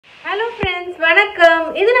Hello friends, வணக்கம்.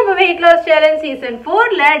 இது நம்ம weight loss challenge season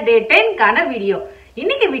 4ல day 10 கான வீடியோ.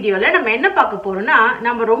 இன்னைக்கு வீடியோல நம்ம என்ன பார்க்க போறோம்னா,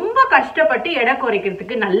 நம்ம ரொம்ப கஷ்டப்பட்டு எடை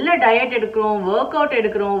குறைக்கிறதுக்கு நல்ல டயட் எடுக்கிறோம், வொர்க் அவுட்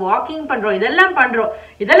எடுக்கிறோம், வாக்கிங் பண்றோம், இதெல்லாம் பண்றோம்.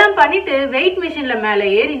 இதெல்லாம் பண்ணிட்டு வெயிட் மிஷின்ல மேல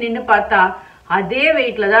ஏறி நின்னு பார்த்தா அதே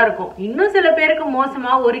வெயிட்ல தான் இருக்கும். இன்னும் சில பேருக்கு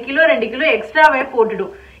மோசமா 1 கிலோ 2 கிலோ எக்ஸ்ட்ராவே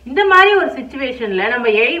போட்டுடும். இந்த மாதிரி ஒரு சிச்சுவேஷன்ல நம்ம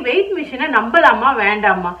வெயிட் மிஷினை நம்பலாமா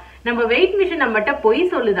வேண்டாமா? நம்ம வெயிட் மிஷின் நம்மகிட்ட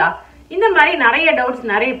பொய் சொல்லுதா? இந்த மாதிரி நிறைய டவுட்ஸ்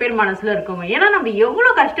நிறைய பேர் மனசுல இருக்குங்க. ஏன்னா நம்ம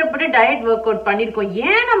எவ்வளவு கஷ்டப்பட்டு டயட் ஒர்க் அவுட் பண்ணிருக்கோம்,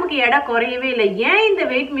 ஏன் நமக்கு எடை குறையவே இல்லை, ஏன் இந்த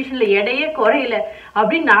வெயிட் மிஷின்ல எடையே குறையல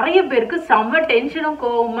அப்படின்னு நிறைய பேருக்கு செம்ம டென்ஷனும்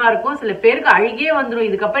கோவமா இருக்கும். சில பேருக்கு அழுகே வந்துடும்,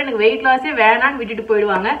 இதுக்கப்புறம் எனக்கு வெயிட் லாஸே வேணான்னு விட்டுட்டு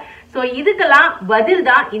போயிடுவாங்க. சோ இதுக்கெல்லாம் பதில்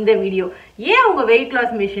தான் இந்த வீடியோ. ஏன் உங்க வெயிட்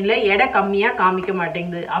லாஸ் மிஷின்ல எடை கம்மியா காமிக்க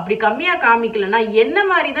மாட்டேங்குது, அப்படி கம்மியா காமிக்கலன்னா என்ன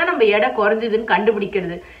மாதிரி தான் நம்ம எடை குறைஞ்சதுன்னு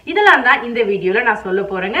கண்டுபிடிக்கிறது, இதெல்லாம் தான் இந்த வீடியோல நான் சொல்ல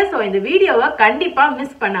போறேங்க. சோ இந்த வீடியோவை கண்டிப்பா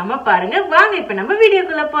மிஸ் பண்ணாம பாருங்க. வாங்க இப்ப நம்ம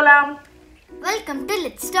வீடியோக்குள்ள போலாம். Welcome to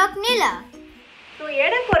letstalknila. ஸோ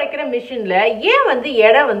எடை குறைக்கிற மிஷின்ல ஏன்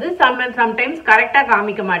எடை சம்டைம்ஸ் கரெக்டா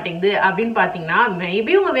காமிக்க மாட்டேங்குது அப்படின்னு பாத்தீங்கன்னா,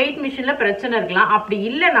 மேபி உங்க வெயிட் மிஷின்ல பிரச்சனை இருக்கலாம். அப்படி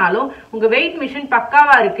இல்லைனாலும் உங்க வெயிட் மிஷின்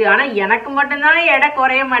பக்காவா இருக்கு, ஆனா எனக்கு மட்டும்தான் எடை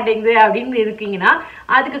குறைய மாட்டேங்குது அப்படின்னு இருக்கீங்கன்னா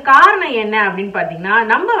அதுக்கு காரணம் என்ன அப்படின்னு பாத்தீங்கன்னா,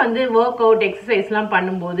 நம்ம ஒர்க் அவுட் எக்ஸசைஸ் எல்லாம்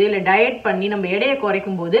பண்ணும்போது இல்ல டயட் பண்ணி நம்ம எடையை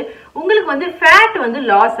குறைக்கும் போது உங்களுக்கு ஃபேட்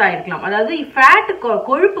லாஸ் ஆயிருக்கலாம். அதாவது ஃபேட்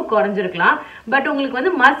கொழுப்பு குறைஞ்சிருக்கலாம், பட்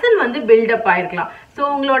உங்களுக்கு மசில் பில்டப் ஆயிருக்கலாம். சோ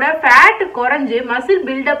உங்களோட ஃபேட் குறைஞ்சு மசில்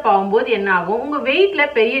பில்டப் ஆகும்போது என்ன ஆகும், உங்க வெயிட்ல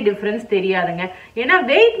பெரிய டிஃபரன்ஸ் தெரியாதுங்க. ஏன்னா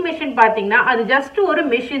வெயிட் மிஷின் பாத்தீங்கன்னா அது ஜஸ்ட் ஒரு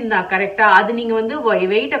மிஷின் தான், கரெக்டா? அது நீங்க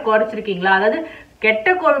வெயிட்ட குறைச்சிருக்கீங்களா, அதாவது கெட்ட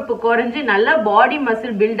கொழுப்பு குறைஞ்சு நல்ல பாடி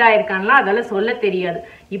மசில் பில்ட் ஆயிருக்காங்களா அதெல்லாம் சொல்ல தெரியாது.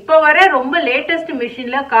 இப்ப வர ரொம்ப லேட்டஸ்ட்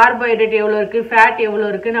மிஷின்ல கார்போஹைட்ரேட் எவ்வளவு இருக்கு, ஃபேட்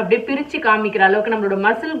எவ்வளவு இருக்குன்னு அப்படியே பிரிச்சு காமிக்கிற அளவுக்கு, நம்மளோட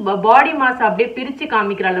மசில் பாடி மாஸ் அப்படியே பிரிச்சு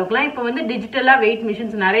காமிக்கிற அளவுக்குலாம் இப்ப டிஜிட்டலா வெயிட்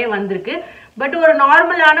மிஷின்ஸ் நிறைய வந்திருக்கு. பட் ஒரு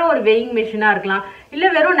நார்மலான ஒரு வெயிங் மிஷினா இருக்கலாம், இல்ல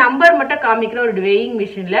வெறும் நம்பர் மட்டும் காமிக்கிற ஒரு வெயிங்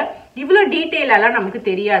மிஷின்ல இவ்வளவு டீடைல் எல்லாம் நமக்கு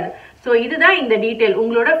தெரியாது. சோ இதுதான் இந்த டீடைல்.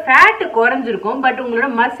 உங்களோட ஃபேட் குறைஞ்சிருக்கும், பட் உங்களோட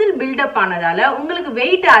மசில் பில்டப் ஆனதால உங்களுக்கு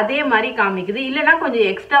வெயிட் அதே மாதிரி காமிக்குது, இல்லைன்னா கொஞ்சம்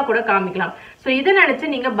எக்ஸ்ட்ரா கூட காமிக்கலாம். சோ இதை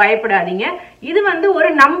நினைச்சு நீங்க பயப்படாதீங்க. இது ஒரு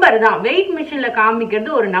நம்பர் தான், வெயிட் மிஷின்ல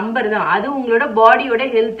காமிக்கிறது ஒரு நம்பர் தான், அது உங்களோட பாடியோட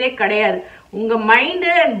ஹெல்த்தே கிடையாது. உங்க மைண்ட்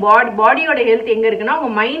அண்ட் பாடியோட ஹெல்த் எங்க இருக்குன்னா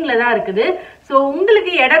உங்க மைண்ட்ல தான் இருக்குது. சோ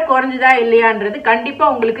உங்களுக்கு எடை குறைஞ்சதா இல்லையான்றது கண்டிப்பா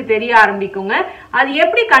உங்களுக்கு தெரிய ஆரம்பிக்குங்க. அது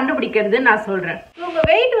எப்படி கண்டுபிடிக்கிறது நான் சொல்றேன். உங்க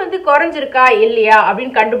வெயிட் குறைஞ்சிருக்கா இல்லையா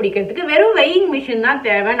அப்படின்னு கண்டுபிடிக்கிறதுக்கு வெறும் வெயிங் மிஷின் தான்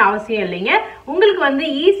தேவைன்னு அவசியம் இல்லைங்க. உங்களுக்கு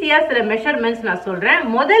ஈஸியா சில மெஷர்மெண்ட்ஸ் நான் சொல்றேன்.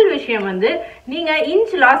 முதல் விஷயம் நீங்க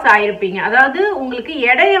இன்ச் லாஸ் ஆயிருப்பீங்க, அதாவது உங்களுக்கு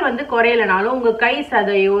எடைய குறையலனாலும் உங்க கை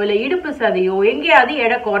சதையோ இல்ல இடுப்பு சதையோ எங்கேயாவது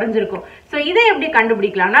எடை குறைஞ்சிருக்கும். சோ இதை எப்படி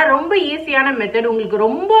கண்டுபிடிக்கலாம்னா, ரொம்ப ஈஸியான மெத்தட். உங்களுக்கு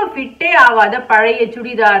ரொம்ப ஃபிட்டே ஆகாத பழைய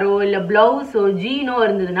சுடிதாரோ இல்ல பிளவுஸோ ஜீனோ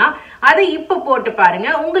இருந்ததுன்னா அதை இப்ப போட்டு பாருங்க,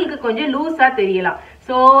 உங்களுக்கு கொஞ்சம் லூஸா தெரியலாம்.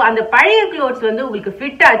 சோ அந்த பழைய கிளோத்ஸ் உங்களுக்கு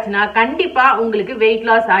ஃபிட் ஆச்சுன்னா கண்டிப்பா உங்களுக்கு வெயிட்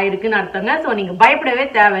லாஸ் ஆயிருக்குன்னு அர்த்தங்க. சோ நீங்க பயப்படவே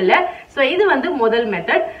தேவையில்ல. சோ இது முதல்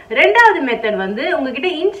மெத்தட். ரெண்டாவது மெத்தட் உங்ககிட்ட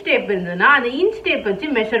இன்ச் டேப் இருந்ததுன்னா அந்த இன்ச் டேப் வச்சு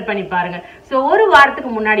மெஷர் பண்ணி பாருங்க. சோ ஒரு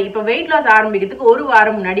வாரத்துக்கு முன்னாடி, இப்ப வெயிட் லாஸ் ஆரம்பிக்கிறதுக்கு ஒரு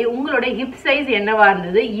வாரம் முன்னாடி உங்களோட ஹிப் சைஸ் என்னவா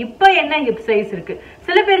இருந்தது, இப்ப என்ன ஹிப் சைஸ் இருக்கு.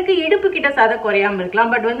 சில பேருக்கு இடுப்பு கிட்ட சதை குறையாம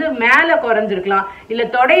இருக்கலாம், பட் மேல குறைஞ்சிருக்கலாம், இல்ல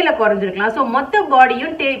தொடையில குறைஞ்சிருக்கலாம். சோ மொத்த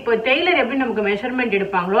பாடியும் டெய்லர் எப்படி நமக்கு மெஷர்மெண்ட்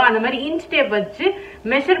எடுப்பாங்களோ அந்த மாதிரி இன்ச் டேப் வச்சு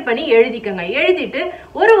மெஷர் பண்ணி எழுதிக்கங்க. எழுதிட்டு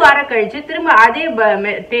ஒரு வாரம் கழிச்சு திரும்ப அதே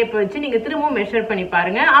டேப் வச்சு நீங்க திரும்ப மெஷர் பண்ணி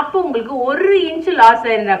பாருங்க. அப்போ உங்களுக்கு 1 இன்ச் லாஸ்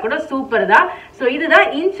ஆயிருந்தா கூட சூப்பர் தான். சோ இதுதான்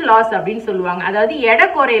இன்ச் லாஸ் அப்படின்னு சொல்லுவாங்க. அதாவது எடை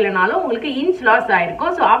குறையலனாலும் உங்களுக்கு இன்ச் லாஸ்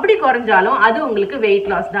ஆயிருக்கும். சோ அப்படி குறைஞ்சாலும் அது உங்களுக்கு வெயிட்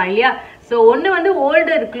லாஸ் தான் இல்லையா? சோ ஒண்ணு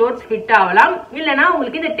ஓல்டர் க்ளோத்ஸ் ஃபிட் ஆகலாம், இல்லனா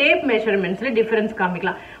உங்களுக்கு இந்த டேப் மெஷர்மெண்ட்ஸ்ல டிஃபரன்ஸ்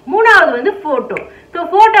காமிக்கலாம். மூணாவது போட்டோ. சோ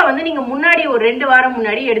போட்டோ நீங்க முன்னாடி ஒரு 2 வாரம்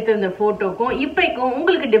முன்னாடி எடுத்திருந்த போட்டோக்கும் இப்பைக்கும்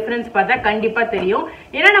உங்களுக்கு டிஃபரன்ஸ் பார்த்தா கண்டிப்பா தெரியும்.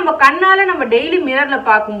 ஏன்னா நம்ம கண்ணால நம்ம டெய்லி மிரர்ல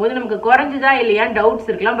பார்க்கும்போது நமக்கு குறைஞ்சதா இல்லையா டவுட்ஸ்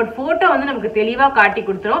இருக்கலாம், பட் போட்டோ நமக்கு தெளிவா காட்டி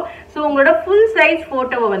கொடுத்துரும். சோ உங்களோட ஃபுல் சைஸ்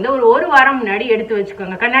போட்டோவை ஒரு வாரம் முன்னாடி எடுத்து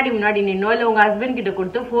வச்சுக்கோங்க. கண்ணாடி முன்னாடி நின்னோ இல்ல உங்க ஹஸ்பண்ட் கிட்ட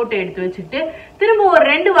கொடுத்து போட்டோ எடுத்து வச்சுட்டு திரும்ப ஒரு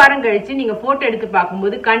 2 வாரம் கழிச்சு நீங்க போட்டோ எடுத்து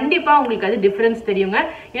பார்க்கும்போது கண்டிப்பா உங்களுக்கு அது டிஃபரன்ஸ் தெரியுங்க.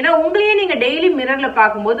 ஏன்னா உங்களையே நீங்க டெய்லி மிரர்ல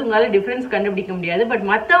பார்க்கும்போது உங்களால டிஃபரன்ஸ் கண்டுபிடிக்க முடியாது, பட்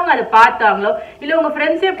மத்தவங்க அதை பார்த்தாங்களோ இல்ல உங்க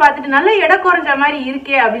ஃப்ரெண்ட்ஸே பார்த்துட்டு நல்ல எடை குறைஞ்ச மாதிரி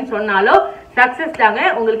இருக்கே அப்படின்னு சொன்னாலோ சக்சஸ் தாங்க,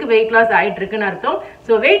 உங்களுக்கு வெயிட் லாஸ் ஆயிட்டு இருக்குன்னு அர்த்தம்.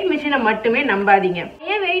 சோ வெயிட் மிஷினை மட்டுமே நம்பாதீங்க.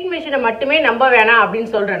 ஏன் வெயிட் மிஷினை மட்டுமே நம்ப வேணாம் அப்படின்னு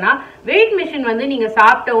சொல்றேன்னா, வெயிட் மிஷின் நீங்க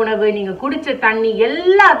சாப்பிட்ட உணவு, நீங்க குடிச்ச தண்ணி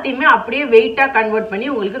எல்லாத்தையுமே அப்படியே வெயிட்டா கன்வெர்ட் பண்ணி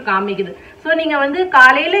உங்களுக்கு காமிக்குது. சோ நீங்க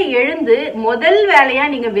காலையில எழுந்து முதல் வேலையா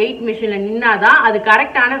நீங்க வெயிட் மிஷின்ல நின்னாதான் அது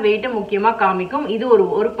கரெக்டான வெயிட்டை முக்கியமா காமிக்கும். இது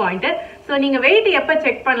ஒரு பாயிண்ட். ஸோ நீங்க வெயிட் எப்ப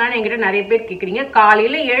செக் பண்ணலாம்னு என்கிட்ட நிறைய பேர் கேக்குறீங்க.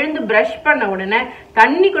 காலையில எழுந்து பிரஷ் பண்ண உடனே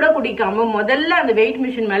தண்ணி கூட குடிக்காம முதல்ல அந்த வெயிட்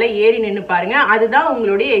மிஷின் மேல ஏறி நின்னு பாருங்க. அதுதான்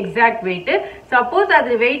உங்களுடைய எக்ஸாக்ட் வெயிட். சப்போஸ்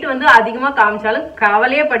அது வெயிட் வந்து அதிகமா காமிச்சாலும்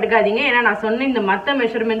கவலையே பட்டுக்காதீங்க. ஏன்னா நான் சொன்ன இந்த மத்த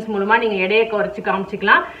மெஷர்மெண்ட்ஸ் மூலமா நீங்க எடையை குறைச்சு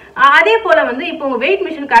காமிச்சிக்கலாம். அதே போல வந்து இப்போ உங்க வெயிட்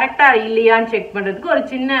மிஷின் கரெக்டா இல்லையான்னு செக் பண்றதுக்கு ஒரு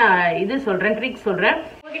சின்ன இது சொல்றேன், ட்ரிக் சொல்றேன்.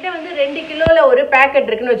 உங்ககிட்ட வந்து 2 கிலோல ஒரு பேக்கெட்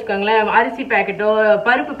இருக்குன்னு வச்சுக்கோங்களேன், அரிசி பேக்கெட்டோ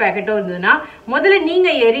பருப்பு பேக்கெட்டோ இருந்ததுன்னா முதல்ல நீங்க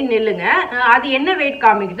ஏறி நில்லுங்க. அது என்ன வெயிட்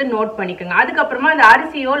காமிக்குது நோட் பண்ணிக்கோங்க. அதுக்கப்புறமா அந்த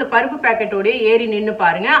அரிசியோ இல்ல பருப்பு பேக்கெட்டோட ஏறி நின்னு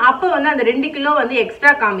பாருங்க. அப்ப வந்து அந்த 2 கிலோ வந்து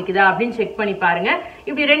எக்ஸ்ட்ரா காமிக்குதா அப்படின்னு செக் பண்ணி பாருங்க.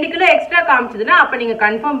 இப்படி 2 கிலோ எக்ஸ்ட்ரா காமிச்சதுன்னா அப்ப நீங்க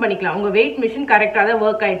கன்ஃபார்ம் பண்ணிக்கலாம் உங்க வெயிட் மிஷின் கரெக்டா தான்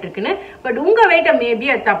ஒர்க் ஆயிட்டு இருக்குன்னு. பட் உங்க வெயிட்ட மேபி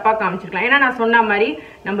அது தப்பா காமிச்சிருக்கலாம். ஏன்னா நான் சொன்ன மாதிரி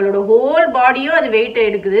நம்மளோட ஹோல் பாடியும் அது வெயிட்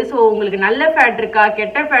எடுக்குது. ஸோ உங்களுக்கு நல்ல ஃபேட் இருக்கா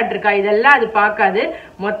கெட்ட ஃபேட் இருக்கா இதெல்லாம் அது பார்க்காது.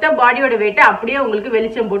 மொத்த பாடியோட வெயிட்டை அப்படியே உங்களுக்கு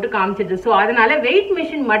வெளிச்சம் போட்டு காமிச்சிடுது. ஸோ அதனால வெயிட்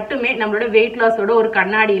மிஷின் மட்டுமே நம்மளோட வெயிட் லாஸோட ஒரு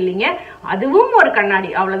கண்ணாடி இல்லைங்க, அதுவும் ஒரு கண்ணாடி,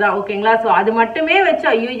 அவ்வளவுதான். ஓகேங்களா? ஸோ அது மட்டுமே வச்சு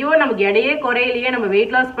ஐயோ நமக்கு எடையே குறையிலையே, நம்ம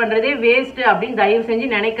வெயிட் லாஸ் பண்றதே வேஸ்ட் அப்படின்னு தயவு செஞ்சு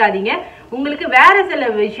நினைக்காதீங்க. உங்களுக்கு வேற சில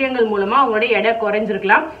விஷயங்கள் மூலமா உங்களோட எடை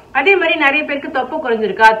குறைஞ்சிருக்கலாம். அதே மாதிரி நிறைய பேருக்கு தொப்பை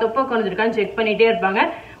குறைஞ்சிருக்கான்னு செக் பண்ணிட்டே இருப்பாங்க.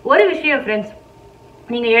 ஒரு விஷயம் ஃப்ரெண்ட்ஸ்,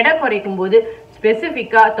 நீங்க எடை குறைக்கும் போது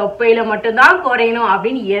ஸ்பெசிபிக்கா தொப்பையில மட்டும்தான் குறையணும்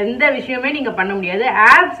அப்படின்னு எந்த விஷயமே நீங்க பண்ண முடியாது.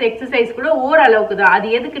 ஆப்ஸ் எக்ஸசைஸ் கூட ஓரளவுக்கு தான். அது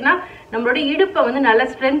எதுக்குன்னா நம்மளோட இடுப்பை வந்து நல்லா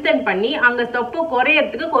ஸ்ட்ரென்தன் பண்ணி அங்க தொப்பை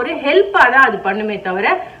குறையறதுக்கு ஒரு ஹெல்ப்பா தான் அது பண்ணுமே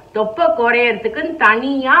தவிர தொப்பை குறையறதுக்கு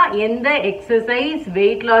தனியா எந்த எக்ஸசைஸ்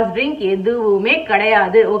வெயிட் லாஸ் ட்ரிங்க் எதுவுமே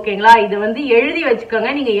கிடையாது. ஓகேங்களா? இதை வந்து எழுதி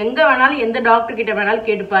வச்சுக்கோங்க. நீங்க எங்க வேணாலும் எந்த டாக்டர் கிட்ட வேணாலும்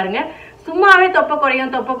கேட்டு பாருங்க. சும்மாவே தொப்பை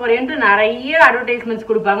குறையும் நிறைய அட்வர்டைஸ்மெண்ட்ஸ்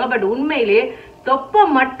கொடுப்பாங்க. பட் உண்மையிலேயே தொப்பை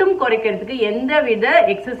மட்டும் குறைக்கிறதுக்கு எந்த வித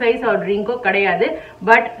எக்ஸசைஸ் ஆர் ட்ரிங்கோ கிடையாது.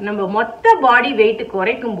 பட் நம்ம மொத்த பாடி வெயிட்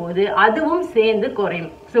குறைக்கும் போது அதுவும் சேர்ந்து குறையும்.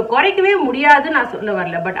 ஸோ குறைக்கவே முடியாது நான் சொல்ல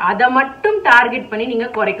வரல, பட் அதை மட்டும் டார்கெட் பண்ணி நீங்க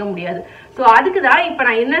குறைக்க முடியாது. ஸோ அதுக்கு தான் இப்போ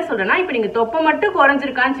நான் என்ன சொல்றேன்னா, இப்போ நீங்க தொப்பை மட்டும்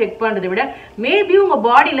குறைஞ்சிருக்கான்னு செக் பண்றதை விட மேபி உங்க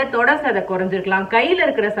பாடியில தொட சதை குறைஞ்சிருக்கலாம், கையில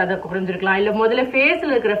இருக்கிற சதை குறைஞ்சிருக்கலாம், இல்ல முதல்ல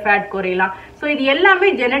ஃபேஸ்ல இருக்கிற ஃபேட் குறையலாம். ஸோ இது எல்லாமே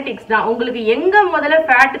ஜெனட்டிக்ஸ் தான். உங்களுக்கு எங்க முதல்ல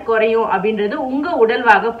ஃபேட் குறையும் அப்படின்றது உங்க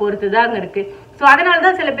உடல்வாக பொறுத்துதான் இருக்கு. ஸோ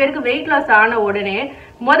அதனாலதான் சில பேருக்கு வெயிட் லாஸ் ஆன உடனே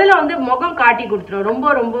முதல்ல வந்து முகம் காட்டி கொடுத்துரும், ரொம்ப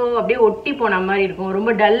ரொம்ப அப்படியே ஒட்டி போன மாதிரி இருக்கும்,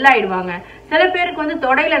 ரொம்ப டல் ஆயிடுவாங்க. சில பேருக்கு வந்து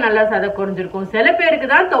தொடையில நல்லா சதை குறைஞ்சிருக்கும், சில பேருக்கு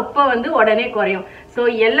தான் தொப்பை வந்து உடனே குறையும். ஸோ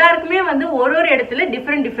எல்லாருக்குமே வந்து ஒரு இடத்துல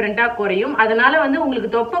டிஃப்ரெண்டா குறையும். அதனால வந்து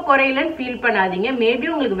உங்களுக்கு தொப்பை குறையலன்னு ஃபீல் பண்ணாதீங்க. மேபி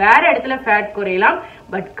உங்களுக்கு வேற இடத்துல ஃபேட் குறையலாம்,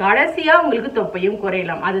 பட் கடைசியா உங்களுக்கு தொப்பையும்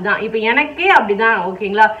குறையலாம். அதுதான் இப்ப எனக்கே அப்படிதான்.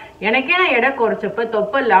 ஓகேங்களா? எனக்கே நான் எடை குறைச்சப்ப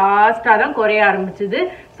தொப்பை லாஸ்டா தான் குறைய ஆரம்பிச்சது.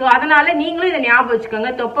 ஸோ அதனால நீங்களும் இதை ஞாபகம்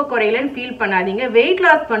வச்சுக்கோங்க. தொப்பை குறையலன்னு ஃபீல் பண்ணாதீங்க. வெயிட்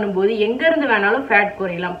லாஸ் பண்ணும்போது எங்க இருந்து வேணாலும் ஃபேட்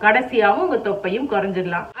குறையலாம், கடைசியாவும் உங்க தொப்பையும்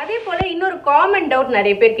குறைஞ்சிடலாம். அதே போல இன்னொரு காமன் டவுட்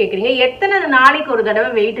நிறைய பேர் கேக்குறீங்க, எத்தனை நாளைக்கு ஒரு தடவை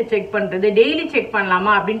வெயிட் செக் பண்றது, டெய்லி செக்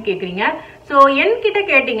பண்ணலாமா அப்படின்னு கேக்குறீங்க. ஸோ என்கிட்ட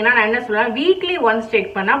கேட்டீங்கன்னா நான் என்ன சொல்றேன், வீக்லி ஒன்ஸ் செக்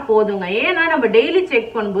பண்ணா போதுங்க. ஏன்னா நம்ம டெய்லி செக்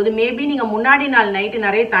பண்ணும்போது மேபி நீங்க முன்னாடி நாள் நைட்டு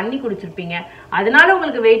நிறைய தண்ணி குடிச்சிருப்பீங்க, அதனால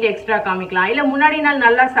உங்களுக்கு வெயிட் எக்ஸ்ட்ரா காமிக்கலாம். இல்ல முன்னாடி நாள்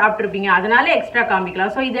நல்லா சாப்பிட்டுருப்பீங்க, அதனால எக்ஸ்ட்ரா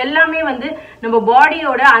காமிக்கலாம். ஸோ இது எல்லாமே வந்து நம்ம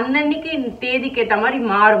பாடியோட அன்னன்னைக்கு தேதிக்கு ஏற்ற மாதிரி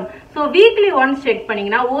மாறும். ஸோ வீக்லி ஒன்ஸ் செக்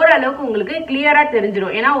பண்ணீங்கன்னா ஓரளவுக்கு உங்களுக்கு கிளியரா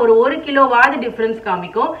தெரிஞ்சிடும். ஏன்னா ஒரு கிலோவாவது டிஃபரன்ஸ்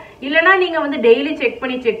காமிக்கும். இல்லைன்னா நீங்க வந்து டெய்லி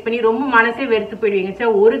செக் பண்ணி ரொம்ப மனசே வெறுத்து போயிடுவீங்க.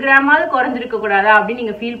 சார் 1 கிராமாவது குறைஞ்சிருக்க கூடாதா அப்படின்னு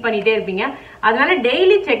நீங்க ஃபீல் பண்ணிட்டே இருப்பீங்க. அதனால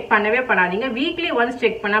டெய்லி செக் பண்ணவே பண்ணாதீங்க. வீக்லி ஒன்ஸ்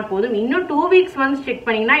செக் பண்ணா போதும். இன்னும் 2 வீக்ஸ் ஒன்ஸ் செக்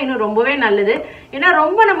பண்ணீங்கன்னா இன்னும் ரொம்பவே நல்லது. ஏன்னா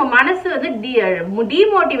ரொம்ப நம்ம மனசு வந்து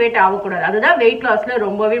டிமோட்டிவேட் ஆகக்கூடாது. அதுதான் வெயிட் லாஸ்ல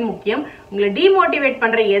ரொம்பவே முக்கியம். உங்களை டிமோட்டிவேட்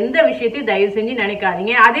பண்ற எந்த விஷயத்தையும் தயவு செஞ்சு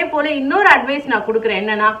நினைக்காதீங்க. அதே போல இன்னொரு அட்வைஸ் நான் கொடுக்குறேன்,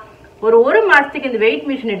 என்னன்னா ஒரு மாசத்துக்கு இந்த வெயிட்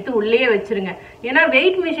மிஷின் எடுத்து உள்ளே வச்சிருங்க. ஏன்னா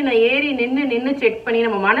வெயிட் மிஷினை ஏறி நின்று செக் பண்ணி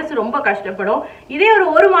நம்ம மனசு ரொம்ப கஷ்டப்படும். இதே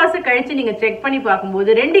ஒரு மாசம் கழிச்சு நீங்க செக் பண்ணி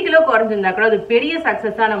பார்க்கும்போது 2 கிலோ குறைஞ்சிருந்தா கூட அது பெரிய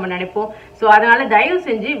சக்சஸா நம்ம நினைப்போம். ஸோ அதனால தயவு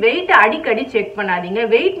செஞ்சு வெயிட் அடிக்கடி செக் பண்ணாதீங்க.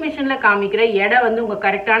 வெயிட் மிஷின்ல காமிக்கிற எடை வந்து உங்க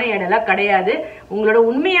கரெக்டான எடைலாம் கிடையாது. உங்களோட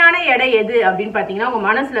உண்மையான எடை எது அப்படின்னு பாத்தீங்கன்னா உங்க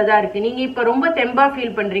மனசுல தான் இருக்கு. நீங்க இப்ப ரொம்ப தெம்பா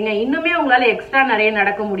ஃபீல் பண்றீங்க, இன்னுமே உங்களால எக்ஸ்ட்ரா நிறைய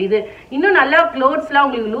நடக்க முடியுது, இன்னும் நல்லா க்ளோத்ஸ் எல்லாம்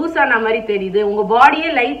உங்களுக்கு லூஸ் ஆன மாதிரி தெரியுது, உங்க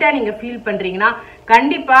பாடியே லைட்டா நீங்க ஃபீல் பண்றீங்கன்னா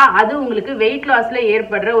கண்டிப்பா அது உங்களுக்கு வெயிட் லாஸ்ல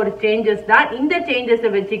ஏற்படுற ஒரு சேஞ்சஸ் தான். இந்த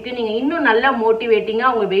சேஞ்சஸை வச்சுட்டு நீங்க இன்னும் நல்லா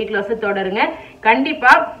மோட்டிவேட்டிங்கா உங்க வெயிட் லாஸை தொடருங்க.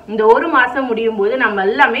 கண்டிப்பா இந்த 1 மாசம் முடியும் போது நம்ம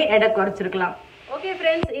எல்லாமே எடை குறைச்சிருக்கலாம். ஓகே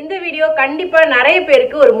ஃப்ரெண்ட்ஸ், இந்த வீடியோ கண்டிப்பா நிறைய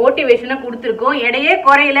பேருக்கு ஒரு மோட்டிவேஷனை கொடுத்துருக்கோம். எடையே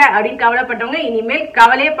குறையல அப்படின்னு கவலைப்பட்டவங்க இனிமேல்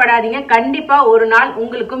கவலையே படாதீங்க. கண்டிப்பா ஒரு நாள்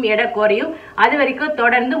உங்களுக்கும் எடை குறையும். அது வரைக்கும்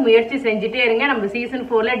தொடர்ந்து முயற்சி செஞ்சுட்டே இருங்க. நம்ம சீசன்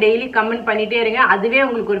 4ல டெய்லி கமெண்ட் பண்ணிட்டே இருங்க. அதுவே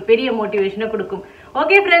உங்களுக்கு ஒரு பெரிய மோட்டிவேஷனை கொடுக்கும்.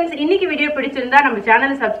 ஓகே ஃப்ரெண்ட்ஸ், இன்னைக்கு வீடியோ பிடிச்சிருந்தா நம்ம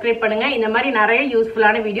சேனலை சப்ஸ்கிரைப் பண்ணுங்க. இந்த மாதிரி நிறைய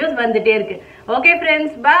யூஸ்ஃபுல்லான வீடியோஸ் வந்துட்டே இருக்கு. ஓகே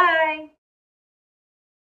ஃப்ரெண்ட்ஸ், பாய்.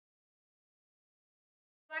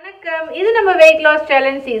 வணக்கம், இது நம்ம வெயிட் லாஸ்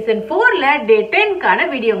சேலஞ்ச் சீசன் 4ல டே 10க்கான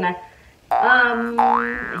வீடியோங்க.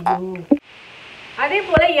 அதே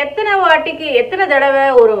போல எத்தனை தடவை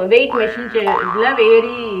ஒரு வெயிட் மெஷின்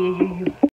ஏறி